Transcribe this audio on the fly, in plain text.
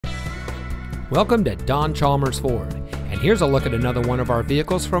Welcome to Don Chalmers Ford, and here's a look at another one of our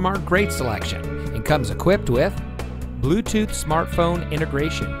vehicles from our great selection. It comes equipped with Bluetooth smartphone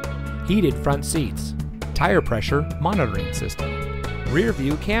integration, heated front seats, tire pressure monitoring system, rear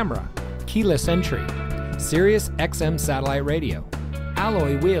view camera, keyless entry, Sirius XM satellite radio,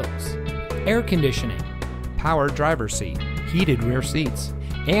 alloy wheels, air conditioning, power driver's seat, heated rear seats,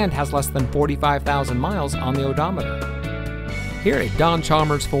 and has less than 45,000 miles on the odometer. Here at Don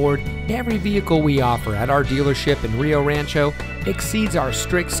Chalmers Ford, every vehicle we offer at our dealership in Rio Rancho exceeds our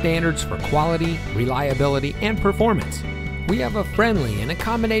strict standards for quality, reliability, and performance. We have a friendly and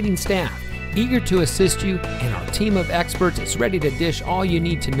accommodating staff, eager to assist you, and our team of experts is ready to dish all you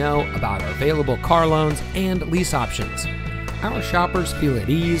need to know about our available car loans and lease options. Our shoppers feel at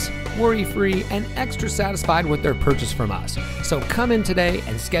ease, worry-free, and extra satisfied with their purchase from us. So come in today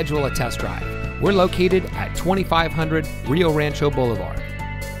and schedule a test drive. We're located at 2500 Rio Rancho Boulevard.